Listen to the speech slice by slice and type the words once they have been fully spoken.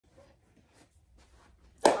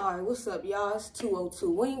All right, what's up, y'all? It's 202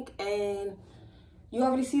 Wink, and you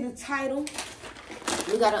already see the title.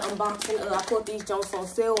 We got an unboxing. I put these junks on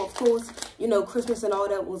sale, of course. You know, Christmas and all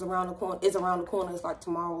that was around the corner. Is around the corner. It's like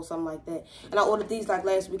tomorrow or something like that. And I ordered these like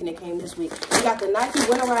last week, and they came this week. We got the Nike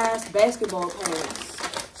Winterized basketball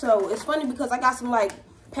pants. So it's funny because I got some like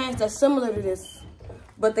pants that's similar to this,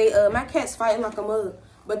 but they my cat's fighting like a mug,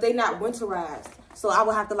 but they not winterized. So I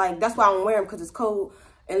would have to like. That's why I don't wear them, because it's cold.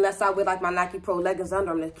 Unless I wear like my Nike Pro leggings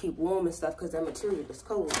under them to keep warm and stuff, because that material is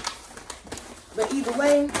cold. But either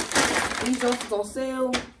way, these junks was on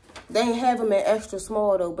sale. They ain't have them in extra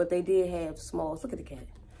small though, but they did have smalls. Look at the cat.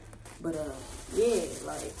 But yeah,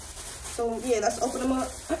 like, so yeah, let's open them up.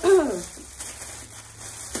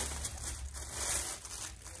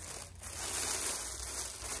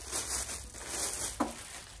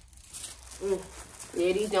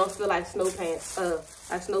 Yeah, these don't feel like snow pants.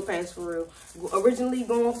 Like snow pants for real. Originally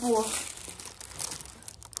going for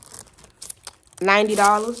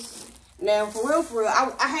 $90. Now, for real,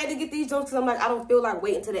 I had to get these jokes because I'm like, I don't feel like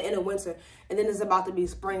waiting till the end of winter. And then it's about to be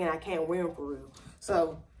spring and I can't wear them for real.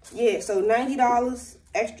 So, yeah, so $90,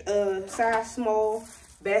 extra, size small,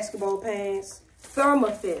 basketball pants,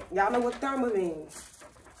 Therma fit. Y'all know what Therma means.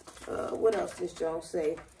 What else does Jones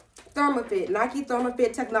say? Therma fit. Nike Therma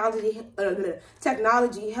fit technology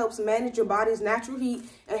helps manage your body's natural heat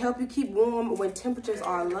and help you keep warm when temperatures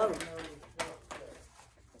are low.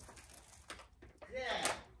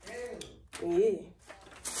 Yeah.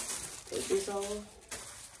 Take this off.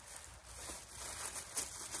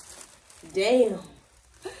 Damn.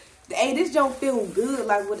 Hey, this don't feel good.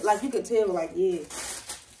 Like you can tell, like, yeah.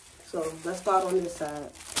 So let's start on this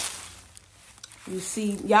side. You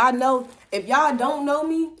see, y'all know, if y'all don't know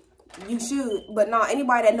me, you should. But nah,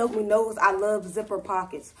 anybody that knows me knows I love zipper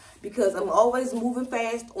pockets, because I'm always moving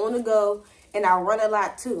fast, on the go, and I run a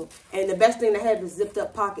lot too. And the best thing to have is zipped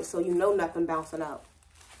up pockets, so you know nothing bouncing out.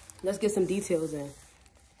 Let's get some details in.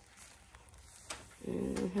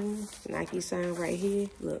 Nike sign right here.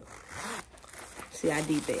 Look. See how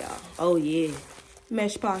deep they are. Oh, yeah.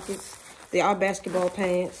 Mesh pockets. They are basketball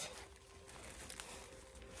pants.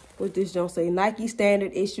 What this don't say? Nike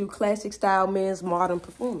standard issue classic style men's modern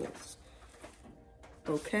performance.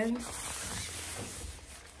 Okay.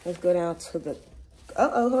 Let's go down to the...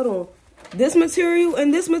 Uh-oh, hold on. This material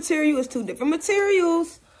and this material is two different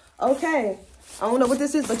materials. Okay. I don't know what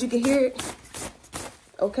this is, but you can hear it.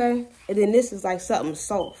 Okay. And then this is like something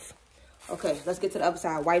soft. Okay, let's get to the other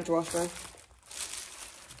side. White drawstring.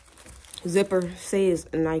 Zipper says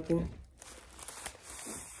Nike.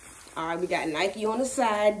 All right, we got Nike on the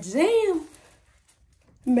side. Damn.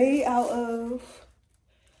 Made out of,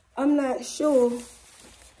 I'm not sure,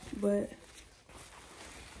 but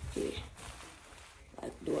yeah. I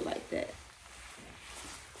do it like that.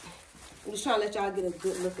 I'm just trying to let y'all get a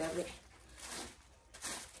good look at it.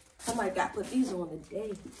 I might got put these on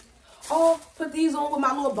today. Oh, put these on with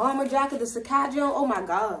my little bomber jacket, the Sakai jump. Oh my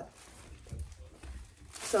God.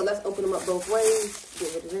 So let's open them up both ways.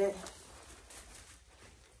 Get rid of that.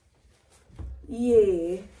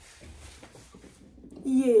 Yeah.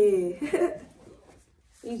 Yeah.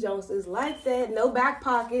 These Jones is like that. No back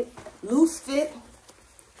pocket. Loose fit.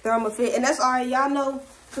 Therma fit. And that's all right. Y'all know,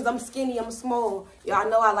 because I'm skinny, I'm small. Y'all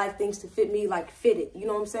know I like things to fit me, like fitted. You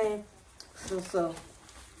know what I'm saying? So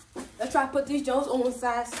let's try to put these Jones on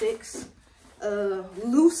size 6.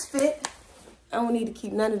 Loose fit. I don't need to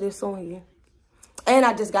keep none of this on here. And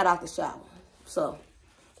I just got out the shower. So,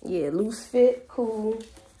 yeah, loose fit, cool.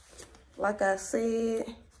 Like I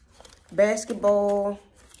said, basketball,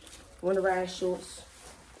 winterized shorts.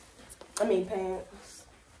 I mean pants.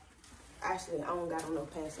 Actually, I don't got on no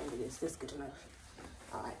pants under this. This is good enough.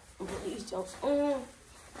 All right, I'm gonna put these Jones on.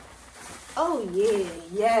 Oh, yeah.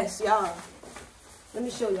 Yes, y'all. Let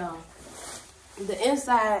me show y'all. The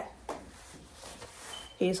inside,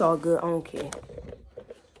 it's all good. I don't care.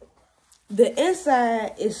 The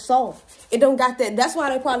inside is soft. It don't got that. That's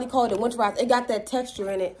why they probably called it winterized. It got that texture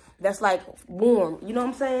in it that's like warm. You know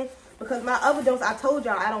what I'm saying? Because my other don'ts, I told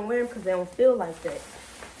y'all I don't wear them because they don't feel like that.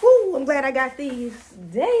 Whoo, I'm glad I got these.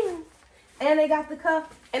 Damn. And they got the cuff.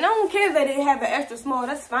 And I don't care if they didn't have an extra small.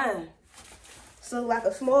 That's fine. So like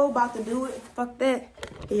a small about to do it. Fuck that.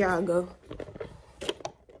 Here y'all go.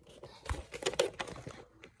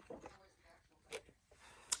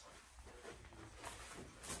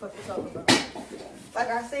 What you talking about? Like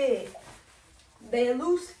I said, they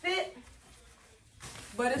loose fit,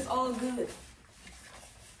 but it's all good.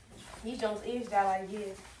 These Jones edged out like,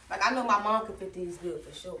 yeah. Like, I know my mom could fit these good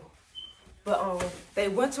for sure. But they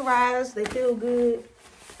winterized, they feel good.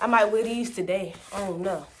 I might wear these today. I don't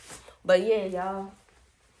know. But yeah, y'all.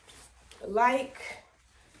 Like,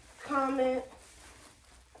 comment,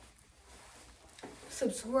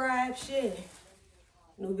 subscribe, share.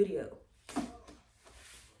 New video.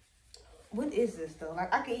 What is this though?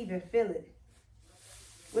 Like, I can even feel it.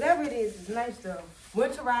 Whatever it is, it's nice though.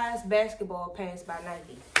 Winterized basketball pants by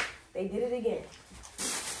Nike. They did it again.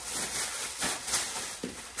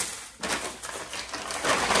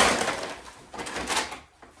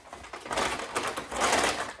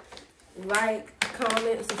 Like,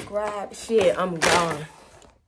 comment, subscribe, share. I'm gone.